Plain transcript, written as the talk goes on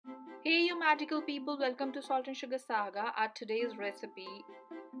Hey you magical people, welcome to Salt and Sugar Saga. Our today's recipe,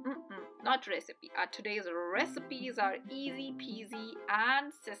 our today's recipes are easy peasy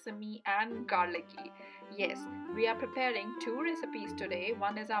and sesame and garlicky. Yes, we are preparing two recipes today.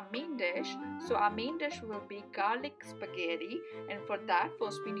 One is our main dish. So our main dish will be garlic spaghetti, and for that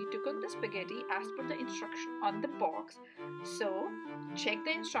first we need to cook the spaghetti as per the instruction on the box. So check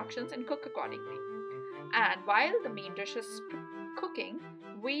the instructions and cook accordingly. And while the main dish is cooking,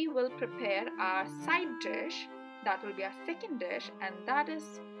 we will prepare our side dish. That will be our second dish, and that is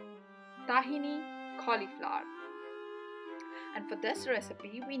tahini cauliflower. And for this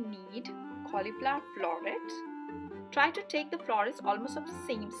recipe we need cauliflower florets. Try to take the florets almost of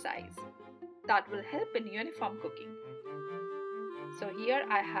same size. That will help in uniform cooking. So here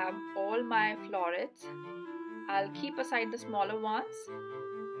I have all my florets. I'll keep aside the smaller ones.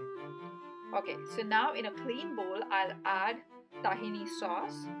 Okay, so now in a clean bowl I'll add tahini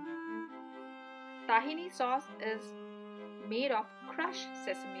sauce. Tahini sauce is made of crushed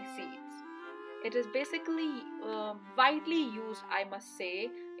sesame seeds. It is basically widely used, I must say,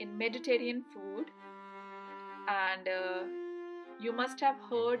 in Mediterranean food, and you must have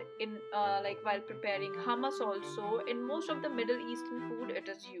heard in while preparing hummus also. In most of the Middle Eastern food it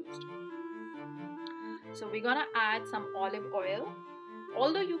is used. So we're gonna add some olive oil.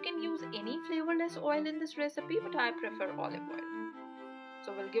 Although you can use any flavorless oil in this recipe, but I prefer olive oil.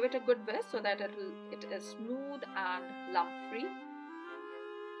 So we'll give it a good whisk so that it is smooth and lump free.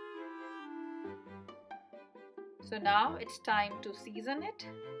 So now it's time to season it.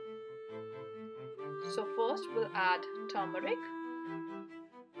 So first we'll add turmeric.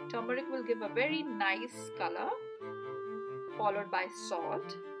 Turmeric will give a very nice color, followed by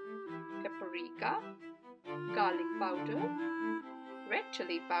salt, paprika, garlic powder, red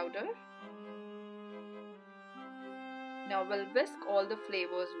chili powder. Now we'll whisk all the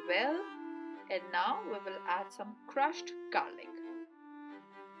flavors well, and now we will add some crushed garlic.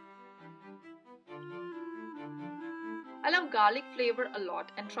 I love garlic flavor a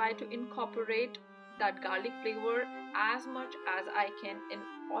lot and try to incorporate that garlic flavor as much as I can in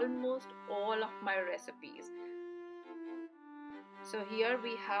almost all of my recipes. So here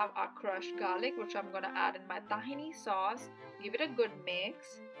we have our crushed garlic, which I'm going to add in my tahini sauce. Give it a good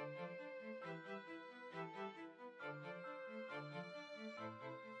mix.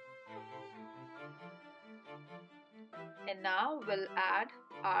 And now we'll add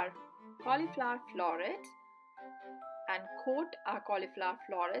our cauliflower florets and coat our cauliflower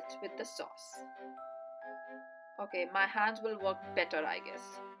florets with the sauce. Okay, my hands will work better, I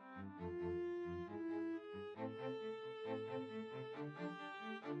guess.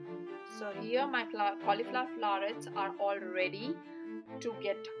 So here my cauliflower florets are all ready to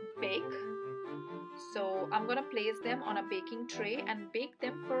get baked. So I'm gonna place them on a baking tray and bake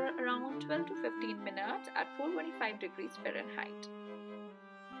them for around 12 to 15 minutes at 425 degrees Fahrenheit.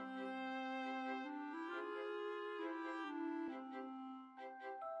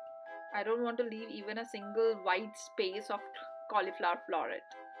 I don't want to leave even a single white space of cauliflower floret.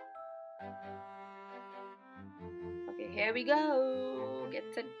 Okay, here we go.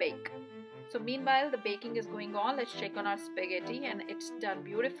 Get set, bake. So meanwhile the baking is going on. Let's check on our spaghetti, and it's done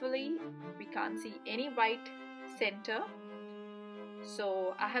beautifully. We can't see any white center.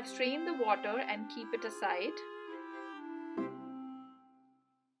 So I have strained the water and keep it aside.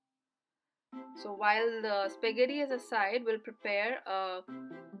 So while the spaghetti is aside, we'll prepare a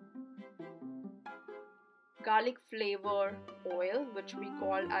garlic flavor oil, which we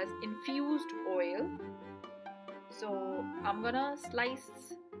call as infused oil. So I'm gonna slice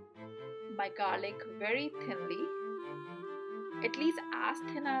my garlic very thinly, at least as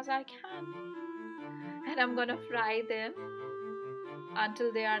thin as I can, and I'm gonna fry them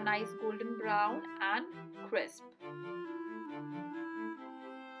until they are nice golden brown and crisp.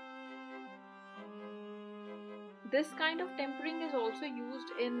 This kind of tempering is also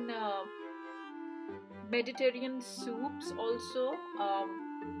used in Mediterranean soups also.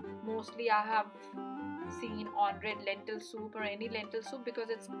 Mostly I have seen on red lentil soup or any lentil soup, because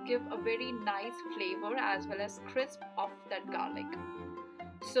it's give a very nice flavor as well as crisp of that garlic.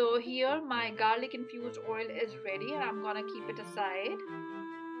 So here my garlic infused oil is ready, and I'm gonna keep it aside.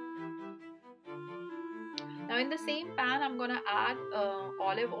 Now in the same pan I'm gonna add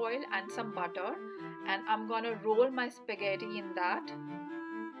olive oil and some butter, and I'm gonna roll my spaghetti in that.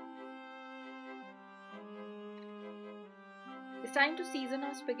 It's time to season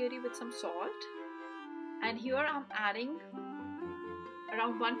our spaghetti with some salt. And here I'm adding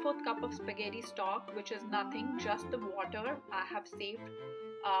around 1/4 cup of spaghetti stock, which is nothing, just the water I have saved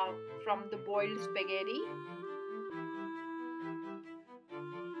from the boiled spaghetti.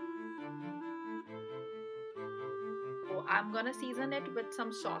 So I'm gonna season it with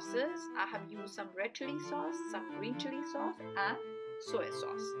some sauces. I have used some red chili sauce, some green chili sauce, and soy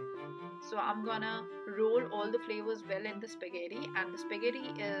sauce. So I'm gonna roll all the flavors well in the spaghetti, and the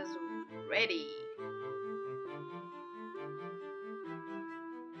spaghetti is ready.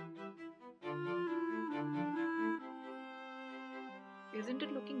 Isn't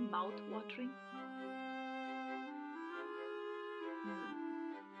it looking mouth-watering?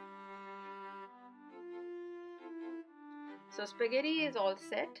 So spaghetti is all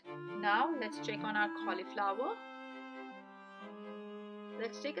set. Now let's check on our cauliflower.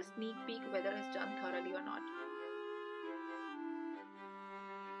 Let's take a sneak peek whether it's done thoroughly or not.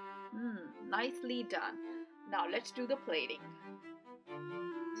 Nicely done. Now let's do the plating.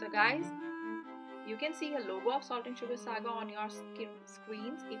 So guys, you can see a logo of Salt and Sugar Saga on your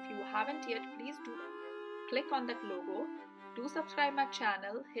screens. If you haven't yet, please do click on that logo. Do subscribe my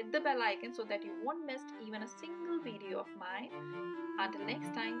channel, hit the bell icon so that you won't miss even a single video of mine. Until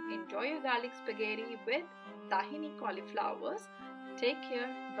next time, enjoy your garlic spaghetti with tahini cauliflowers. Take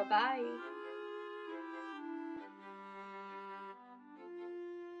care. Bye-bye.